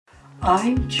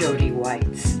I'm Jody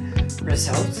Whites,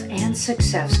 results and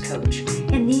success coach,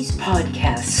 and these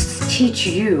podcasts teach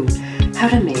you how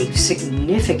to make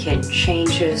significant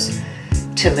changes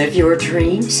to live your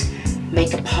dreams,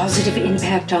 make a positive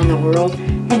impact on the world,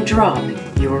 and drop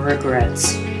your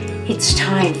regrets. It's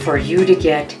time for you to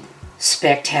get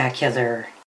spectacular.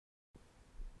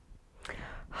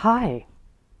 Hi,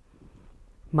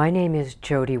 my name is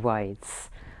Jody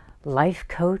Whites, life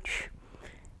coach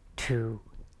to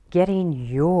getting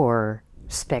your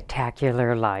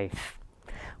spectacular life.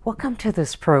 Welcome to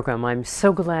this program. I'm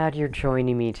so glad you're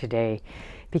joining me today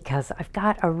because I've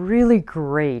got a really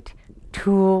great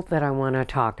tool that I want to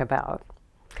talk about.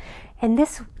 And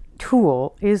this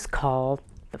tool is called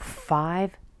the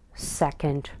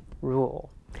 5-second rule.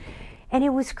 And it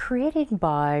was created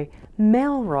by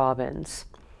Mel Robbins,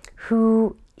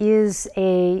 who is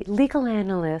a legal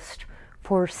analyst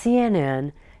for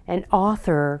CNN, an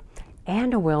author,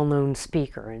 and a well-known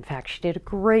speaker. In fact, she did a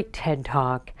great TED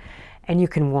Talk, and you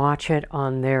can watch it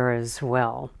on there as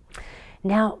well.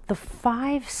 Now, the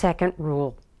 5-second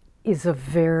rule is a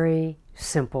very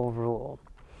simple rule.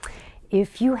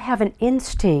 If you have an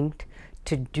instinct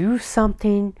to do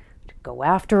something, to go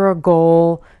after a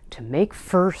goal, to make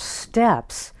first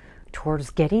steps towards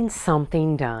getting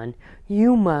something done,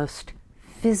 you must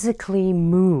physically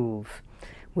move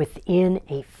within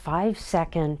a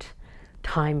 5-second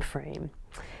time frame,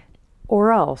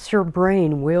 or else your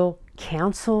brain will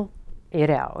cancel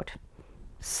it out.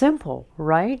 Simple,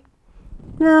 right?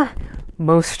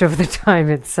 Most of the time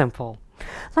it's simple.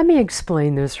 Let me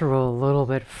explain this rule a little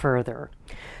bit further.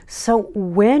 So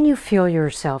when you feel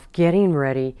yourself getting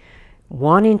ready,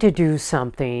 wanting to do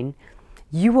something,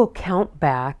 you will count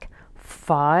back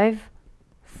 5,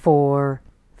 4,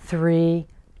 3,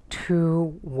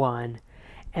 2, 1,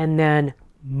 and then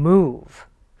move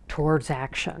towards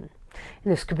action.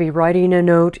 And this could be writing a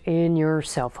note in your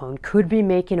cell phone, could be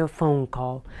making a phone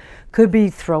call, could be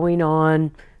throwing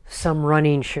on some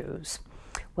running shoes.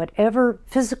 Whatever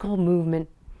physical movement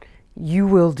you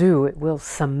will do, it will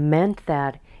cement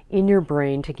that in your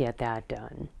brain to get that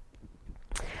done.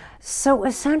 So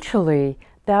essentially,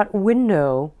 that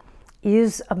window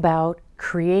is about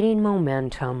creating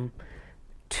momentum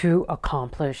to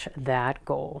accomplish that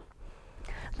goal.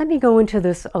 Let me go into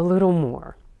this a little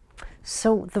more.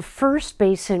 So the first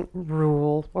basic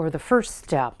rule, or the first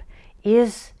step,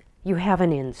 is you have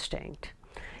an instinct.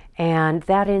 And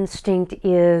that instinct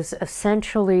is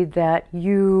essentially that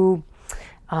you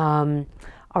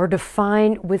are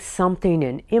defined with something,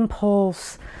 an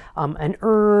impulse, an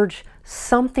urge,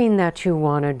 something that you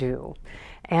want to do.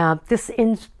 And this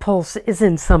impulse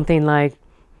isn't something like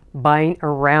buying a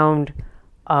round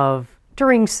of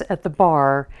drinks at the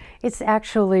bar. It's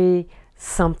actually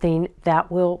something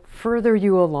that will further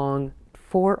you along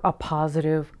for a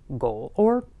positive goal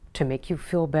or to make you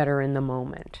feel better in the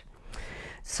moment.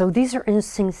 So these are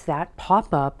instincts that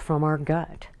pop up from our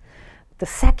gut. The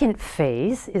second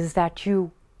phase is that you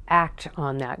act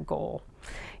on that goal.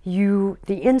 The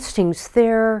instinct's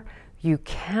there, you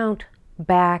count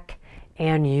back,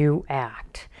 and you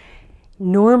act.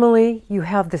 Normally, you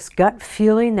have this gut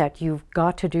feeling that you've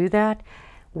got to do that.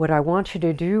 What I want you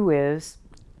to do is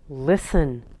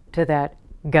listen to that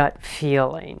gut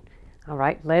feeling. All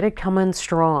right, let it come in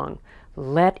strong.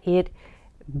 Let it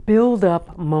build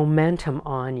up momentum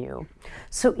on you.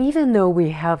 So even though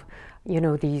we have,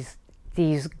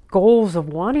 these goals of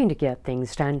wanting to get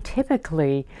things done,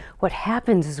 typically what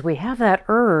happens is we have that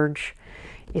urge,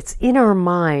 it's in our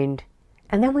mind,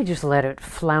 and then we just let it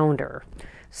flounder.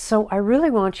 So I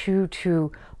really want you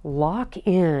to lock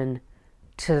in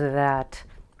to that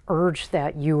urge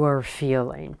that you are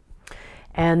feeling.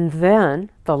 And then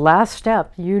the last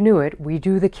step, you knew it, we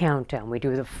do the countdown. We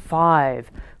do the 5,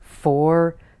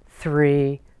 4,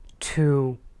 3,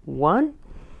 2, 1.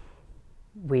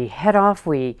 We head off,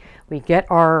 we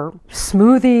get our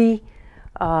smoothie,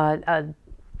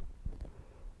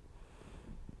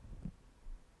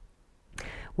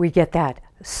 we get that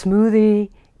smoothie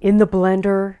in the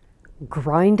blender,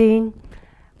 grinding.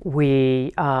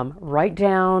 We write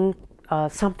down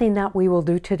something that we will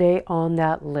do today on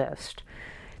that list.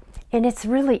 And it's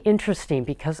really interesting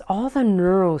because all the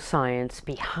neuroscience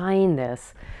behind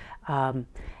this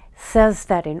says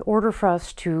that in order for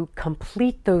us to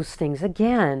complete those things,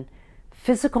 again,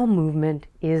 physical movement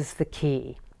is the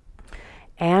key.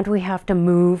 And we have to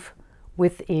move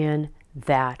within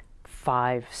that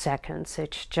 5 seconds.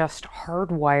 It's just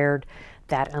hardwired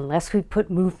that unless we put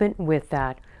movement with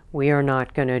that, we are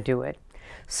not going to do it.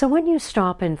 So when you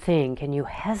stop and think and you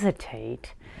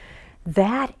hesitate,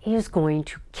 that is going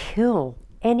to kill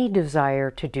any desire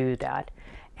to do that.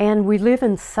 And we live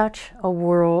in such a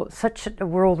world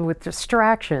with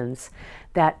distractions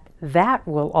that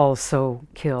will also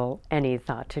kill any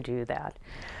thought to do that.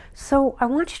 So I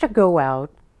want you to go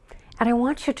out and I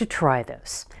want you to try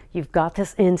this. You've got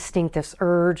this instinct, this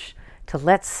urge to,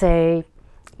 let's say,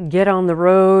 get on the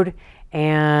road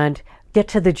and get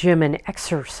to the gym and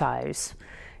exercise.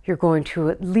 You're going to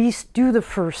at least do the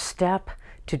first step.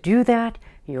 To do that,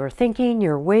 you're thinking,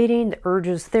 you're waiting, the urge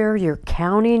is there, you're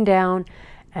counting down,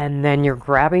 and then you're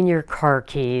grabbing your car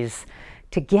keys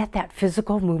to get that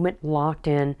physical movement locked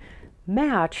in,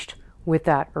 matched with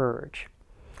that urge.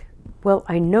 Well,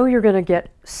 I know you're going to get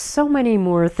so many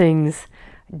more things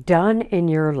done in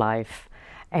your life,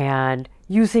 and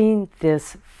using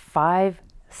this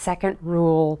 5-second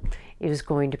rule is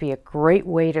going to be a great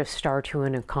way to start you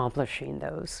in accomplishing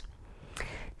those.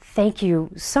 Thank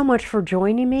you so much for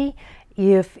joining me.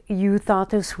 If you thought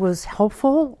this was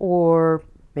helpful or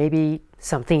maybe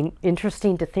something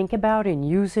interesting to think about and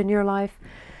use in your life,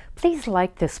 please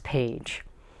like this page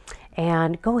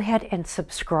and go ahead and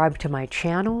subscribe to my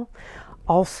channel.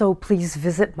 Also, please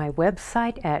visit my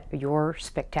website at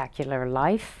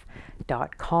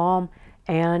yourspectacularlife.com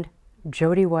and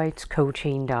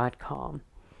jodywhitescoaching.com.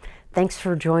 Thanks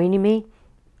for joining me,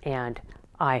 and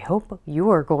I hope you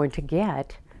are going to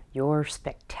get your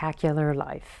spectacular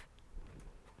life.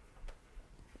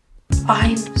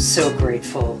 I'm so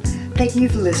grateful that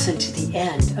you've listened to the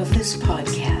end of this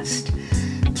podcast.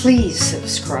 Please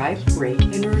subscribe, rate,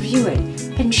 and review it,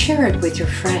 and share it with your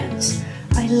friends.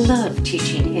 I love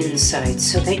teaching insights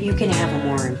so that you can have a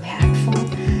more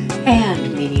impactful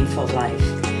and meaningful life.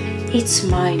 It's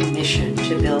my mission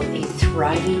to build a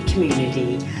thriving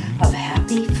community of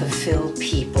happy, fulfilled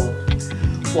people.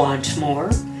 Want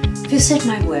more? Visit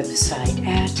my website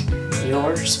at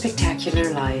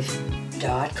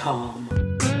yourspectacularlife.com.